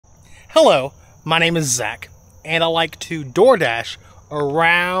Hello, my name is Zach, and I like to DoorDash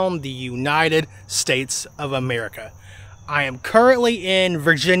around the United States of America. I am currently in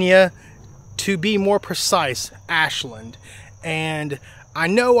Virginia, to be more precise, Ashland, and I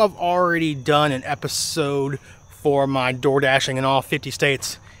know I've already done an episode for my DoorDashing in all 50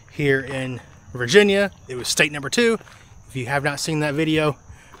 states here in Virginia. It was state number 2. If you have not seen that video,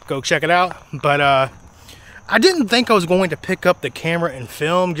 go check it out. But I didn't think I was going to pick up the camera and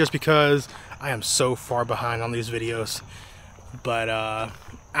film just because I am so far behind on these videos. But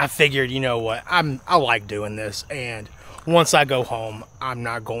I figured, you know what, I like doing this, and once I go home, I'm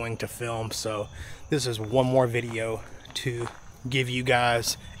not going to film. So this is one more video to give you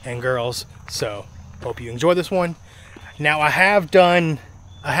guys and girls. So hope you enjoy this one. Now I have done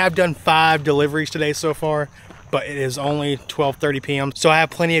 5 deliveries today so far, but it is only 12:30 p.m. so I have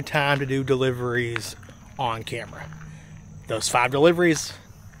plenty of time to do deliveries on camera. Those 5 deliveries,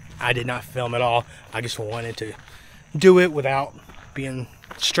 I did not film at all. I just wanted to do it without being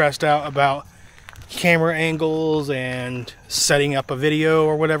stressed out about camera angles and setting up a video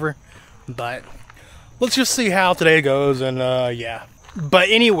or whatever. But let's just see how today goes, and yeah. But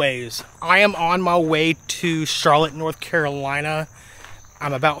anyways, I am on my way to Charlotte, North Carolina.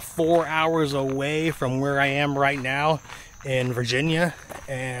 I'm about 4 hours away from where I am right now in Virginia,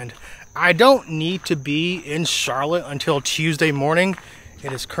 and I don't need to be in Charlotte until Tuesday morning.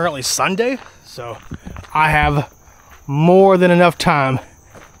 It is currently Sunday, so I have more than enough time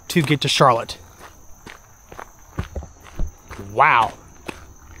to get to Charlotte. Wow.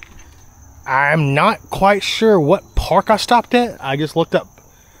 I'm not quite sure what park I stopped at. I just looked up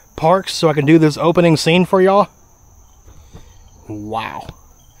parks so I can do this opening scene for y'all. Wow.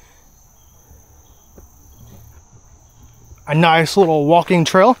 A nice little walking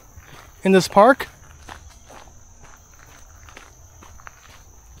trail in this park.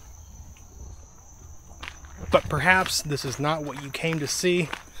 But perhaps this is not what you came to see.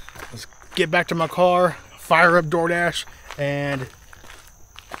 Let's get back to my car, fire up DoorDash, and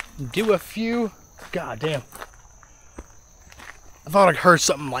do a few. God damn. I thought I heard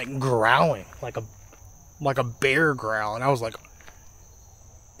something like growling, like a bear growl, and I was like,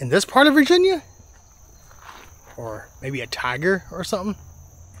 in this part of Virginia? Or maybe a tiger or something?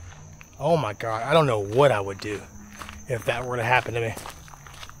 Oh my God, I don't know what I would do if that were to happen to me.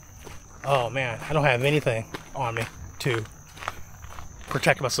 Oh man, I don't have anything on me to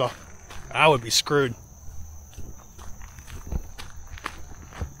protect myself. I would be screwed.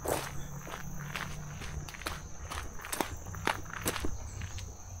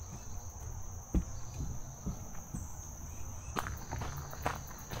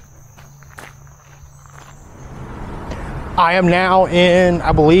 I am now in,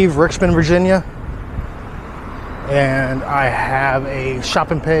 I believe, Richmond, Virginia, and I have a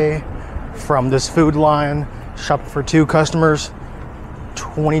shop and pay from this food line. Shopping for 2 customers,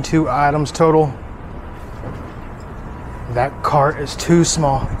 22 items total. That cart is too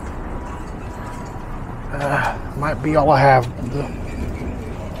small. Might be all I have.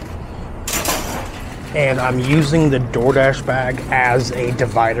 And I'm using the DoorDash bag as a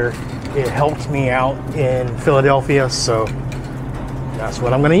divider. It helped me out in Philadelphia, so that's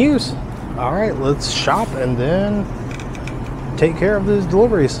what I'm gonna use. All right, let's shop and then take care of these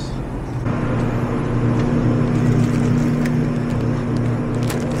deliveries.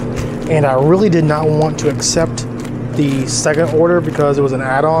 And I really did not want to accept the second order because it was an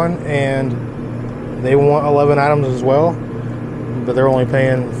add-on and they want 11 items as well, but they're only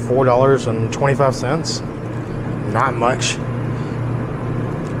paying $4.25. Not much.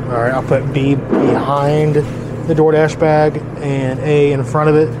 All right, I'll put B behind the DoorDash bag and A in front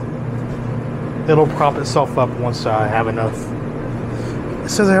of it. It'll prop itself up once I have enough. It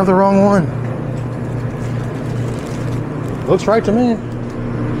says I have the wrong one. Looks right to me.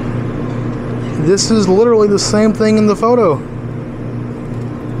 This is literally the same thing in the photo.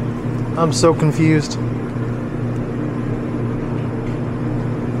 I'm so confused.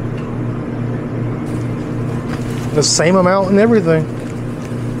 The same amount and everything.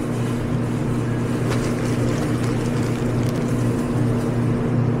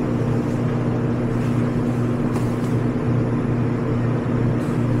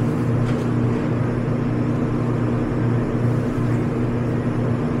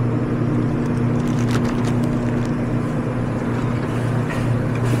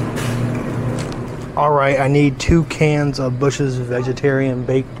 Alright, I need 2 cans of Bush's vegetarian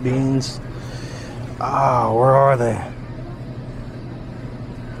baked beans. Ah, where are they?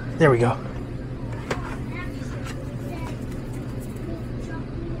 There we go.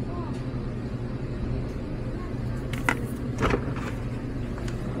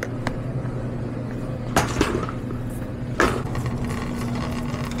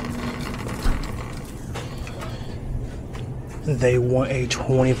 They want a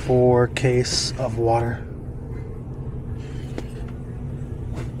 24 case of water.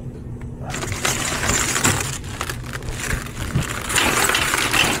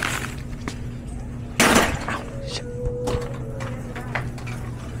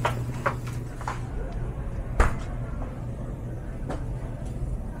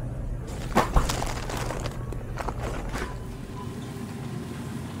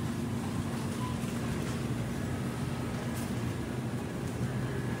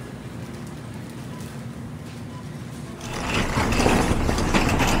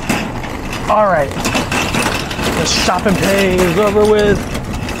 All right, the shopping pay is over with.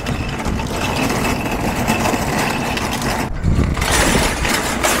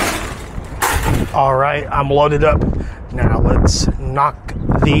 All right, I'm loaded up. Now let's knock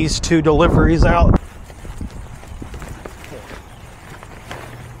these 2 deliveries out.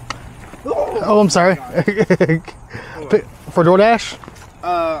 Oh, I'm sorry. For DoorDash?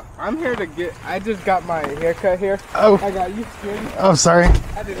 I'm here to get, I just got my haircut here. Oh. I got you scared. I'm sorry.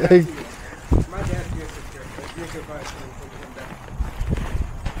 I did not see it. My dad gets his haircut. You can buy it.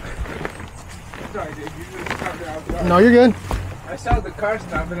 Sorry, dude. You just stopped it. No, you're good. I saw the car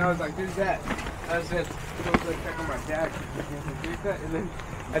stop and I was like, who's that? I said, I was like checking my dad. And then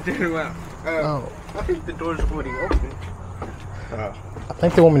I turned around. Oh. I think the door's already open. I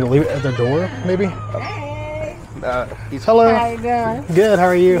think they want me to leave it at the door, maybe. Hey. Hello. How you doing? Good. How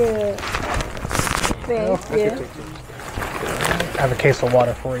are you? Good. Thank you. I have a case of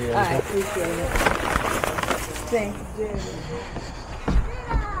water for you. I appreciate it. Thank you.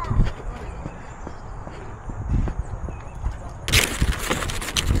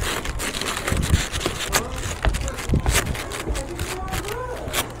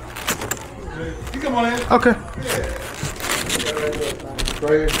 You come on in. Okay.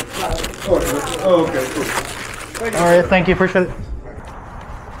 Right here. Oh, okay, cool. All right. Thank you. Appreciate it.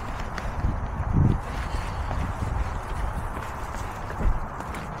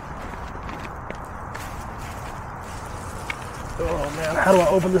 Oh man, how do I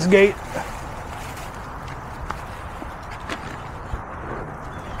open this gate?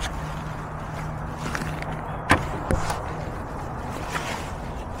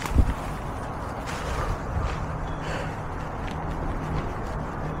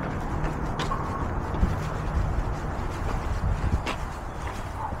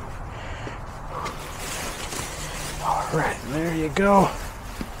 All right, there you go.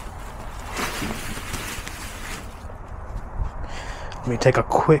 Let me take a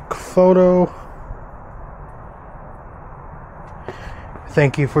quick photo.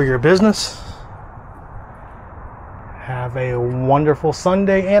 Thank you for your business. Have a wonderful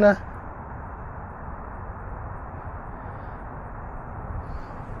Sunday, Anna.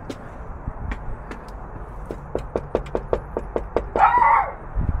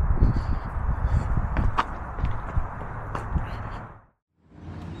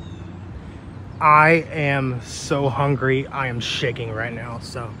 I am so hungry. I am shaking right now,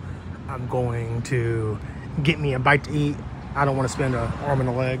 so I'm going to get me a bite to eat. I don't want to spend an arm and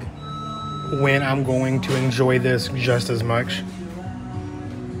a leg when I'm going to enjoy this just as much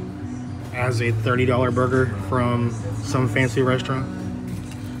as a $30 burger from some fancy restaurant.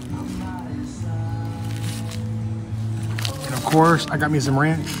 And of course, I got me some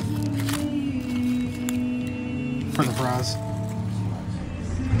ranch for the fries.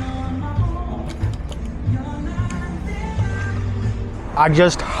 I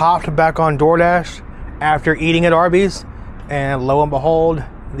just hopped back on DoorDash after eating at Arby's, and lo and behold,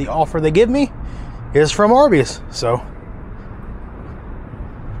 the offer they give me is from Arby's. So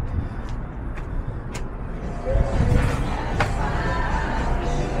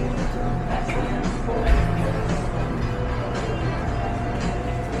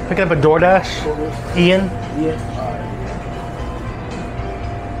picking up a DoorDash. Ian? Yeah.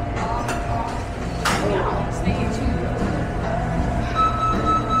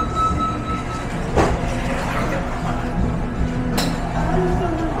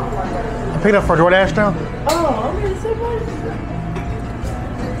 Pick it up for DoorDash now? Oh, I'm gonna say what?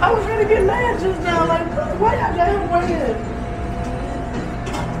 I was gonna get mad just now. Like, why y'all got him waiting?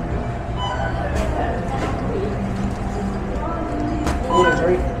 You want a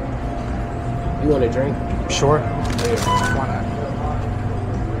drink? You want a drink? Sure. Why not?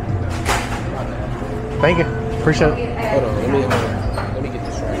 Thank you. Appreciate it. Hold on, let me get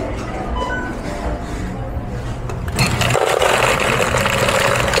this right.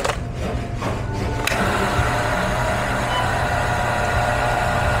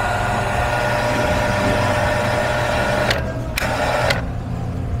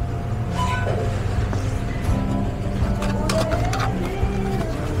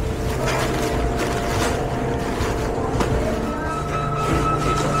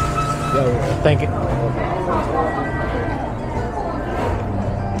 Thank you.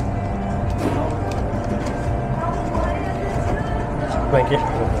 Thank you.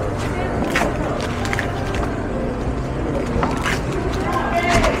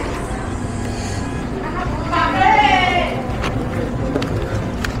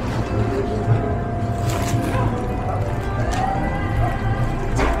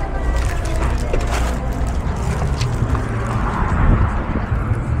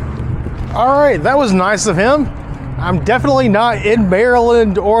 All right, that was nice of him. I'm definitely not in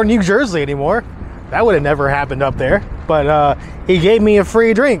Maryland or New Jersey anymore. That would have never happened up there. But he gave me a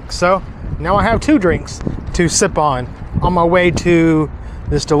free drink, so now I have 2 drinks to sip on my way to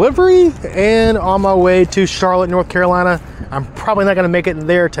this delivery and on my way to Charlotte, North Carolina. I'm probably not gonna make it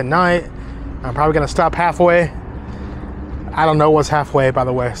there tonight. I'm probably gonna stop halfway. I don't know what's halfway, by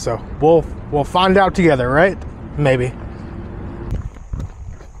the way, so we'll find out together, right? Maybe.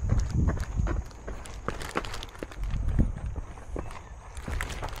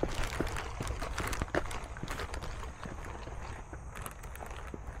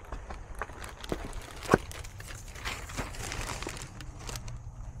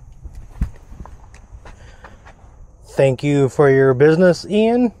 Thank you for your business,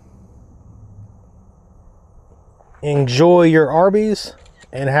 Ian. Enjoy your Arby's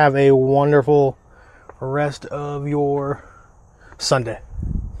and have a wonderful rest of your Sunday.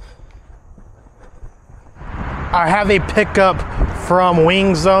 I have a pickup from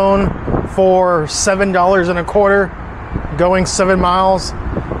Wing Zone for $7.25 going 7 miles.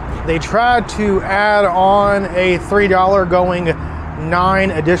 They tried to add on a $3 going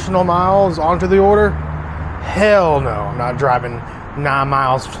 9 additional miles onto the order. Hell no, I'm not driving 9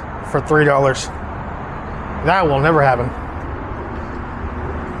 miles for $3. That will never happen.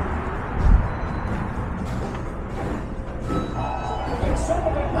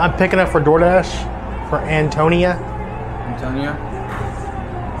 I'm picking up for DoorDash for Antonia. Antonia?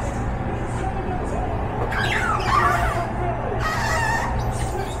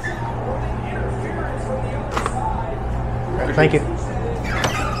 Thank you.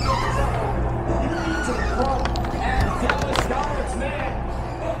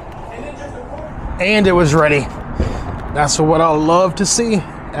 And it was ready. That's what I love to see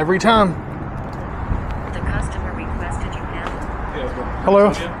every time. The customer requested you handle.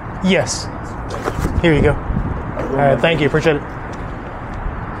 Hello? Yes. Here you go. Thank you. Appreciate it.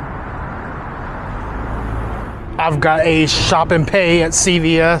 I've got a shop and pay at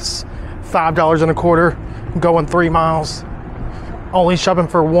CVS. $5.25 going 3 miles. Only shopping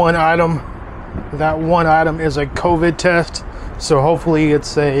for 1 item. That 1 item is a COVID test. So hopefully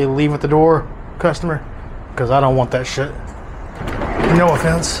it's a leave at the door customer, because I don't want that shit. No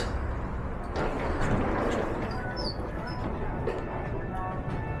offense.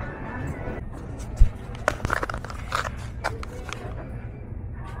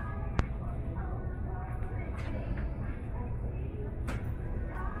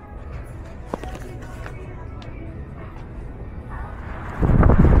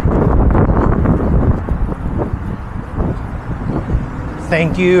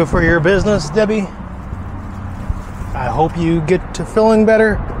 Thank you for your business, Debbie. I hope you get to feeling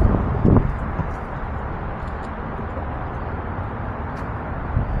better.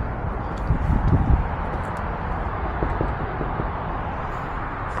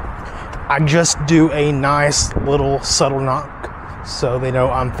 I just do a nice little subtle knock so they know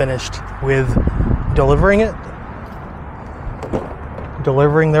I'm finished with delivering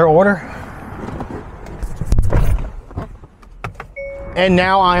their order. And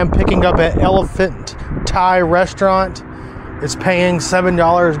now I am picking up at Elephant Thai Restaurant. It's paying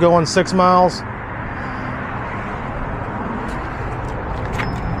 $7 going 6 miles.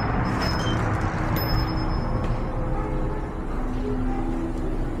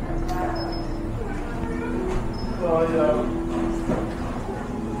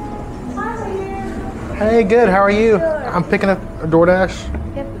 Hey, good. How are you? Good. I'm picking up a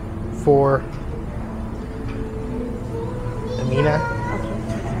DoorDash. Yep. For Amina.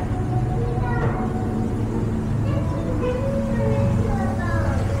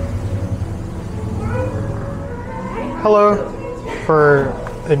 Hello, for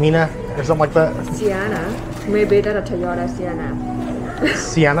Amina or something like that. Sienna. Maybe that's a Toyota Sienna.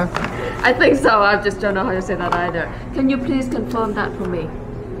 Sienna? I think so. I just don't know how to say that either. Can you please confirm that for me?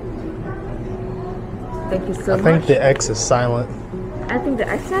 Thank you so much. I think the X is silent. I think the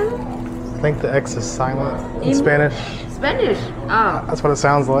accent? I think the X is silent in Spanish. Spanish? Oh. That's what it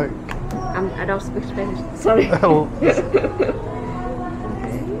sounds like. I don't speak Spanish. Sorry.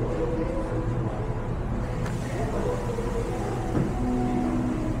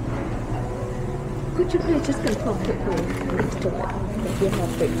 Could you please just confirm quickly next to that you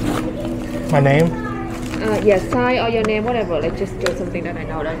have picked? My name? Yeah, sign or your name, whatever. Like just do something that I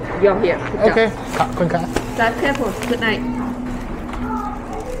know that you're here. Good job. Okay. Drive careful. Good night.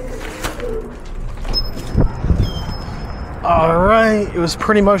 All right. It was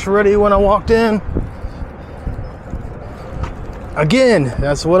pretty much ready when I walked in. Again,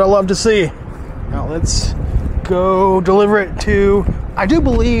 that's what I love to see. Now let's go deliver it to, I do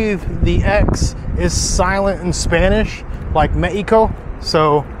believe the X is silent in Spanish, like Mexico.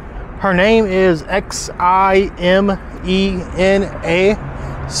 So her name is Ximena.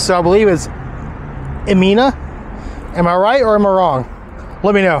 So I believe it's Emina. Am I right or am I wrong?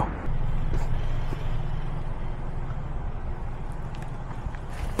 Let me know.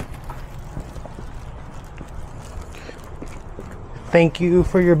 Thank you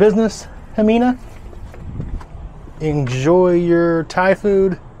for your business, Emina. Enjoy your Thai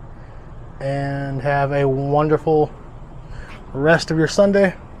food and have a wonderful rest of your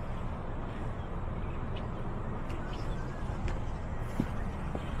Sunday.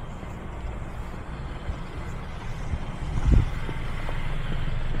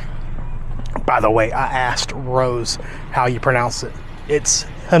 By the way, I asked Rose how you pronounce it. It's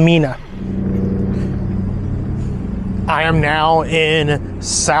Emina. I am now in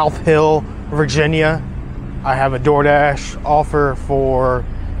South Hill, Virginia. I have a DoorDash offer for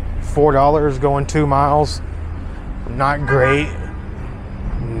 $4 going 2 miles. Not great,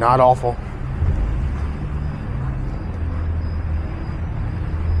 not awful.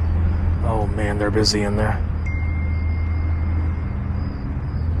 Oh man, they're busy in there.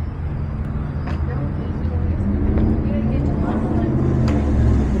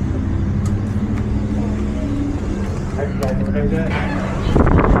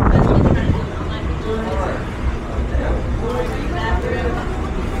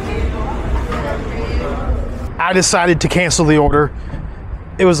 I decided to cancel the order.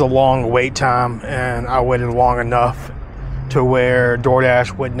 It was a long wait time and I waited long enough to where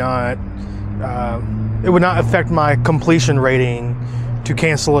DoorDash would not, it would not affect my completion rating to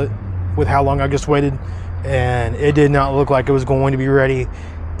cancel it with how long I just waited. And it did not look like it was going to be ready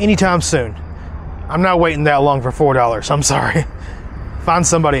anytime soon. I'm not waiting that long for $4. I'm sorry. Find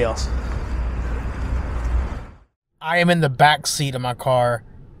somebody else. I am in the back seat of my car.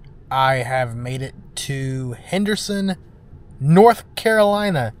 I have made it to Henderson, North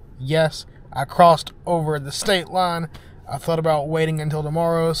Carolina. Yes, I crossed over the state line. I thought about waiting until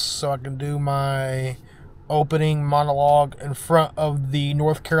tomorrow so I can do my opening monologue in front of the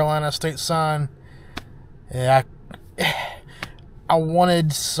North Carolina state sign. Yeah, I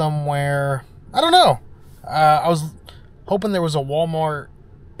wanted somewhere, I don't know. I was hoping there was a Walmart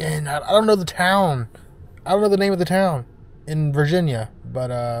in, I don't know the town. I don't know the name of the town in Virginia,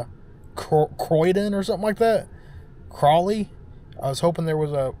 but Croydon or something like that. Crawley. I was hoping there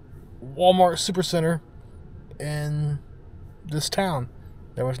was a Walmart Supercenter in this town.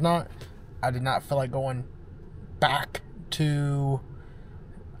 There was not. I did not feel like going back to,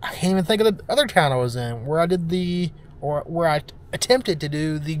 I can't even think of the other town I was in where I did where I attempted to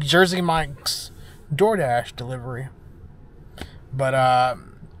do the Jersey Mike's DoorDash delivery. But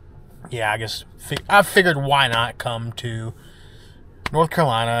yeah, I guess I figured why not come to North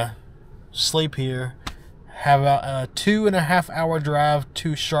Carolina, sleep here, have a 2.5 hour drive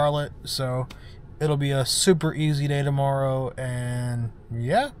to Charlotte, so it'll be a super easy day tomorrow. And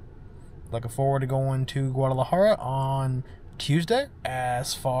yeah, looking forward to going to Guadalajara on Tuesday.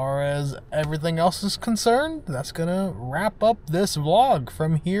 As far as everything else is concerned, that's gonna wrap up this vlog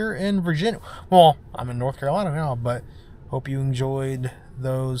from here in Virginia. Well, I'm in North Carolina now, but hope you enjoyed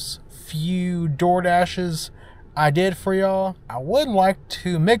those few DoorDashes I did for y'all. I would like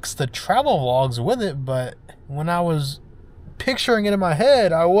to mix the travel vlogs with it, but when I was picturing it in my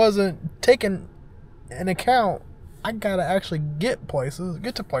head, I wasn't taking an account. I gotta actually get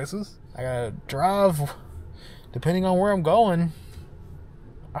to places. I gotta drive, depending on where I'm going.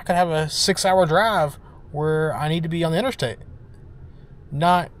 I could have a 6-hour drive where I need to be on the interstate,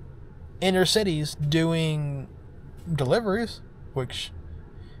 not inner cities doing deliveries, which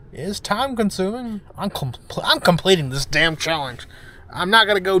is time consuming. I'm completing this damn challenge. I'm not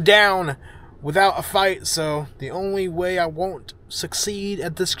gonna go down without a fight, so the only way I won't succeed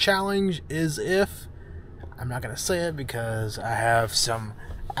at this challenge is if, I'm not gonna say it because I have some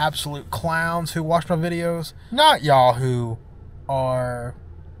absolute clowns who watch my videos, not y'all who are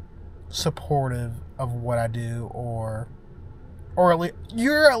supportive of what I do, or at least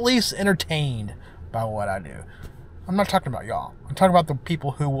you're at least entertained by what I do. I'm not talking about y'all. I'm talking about the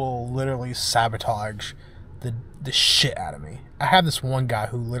people who will literally sabotage the shit out of me. I have this one guy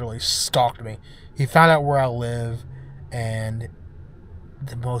who literally stalked me. He found out where I live, and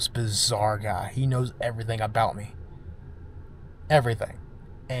the most bizarre guy. He knows everything about me. Everything.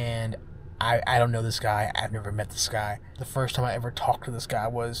 And I don't know this guy. I've never met this guy. The first time I ever talked to this guy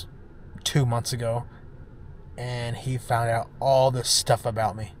was 2 months ago, and he found out all this stuff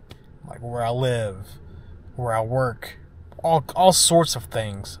about me. Like where I live, where I work, all sorts of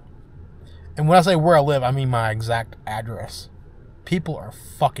things. And when I say where I live, I mean my exact address. People are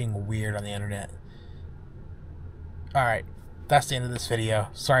fucking weird on the internet. Alright, that's the end of this video.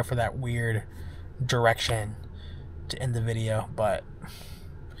 Sorry for that weird direction to end the video, but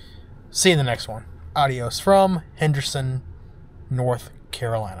see you in the next one. Adios from Henderson, North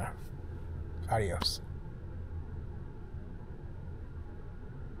Carolina. Adios.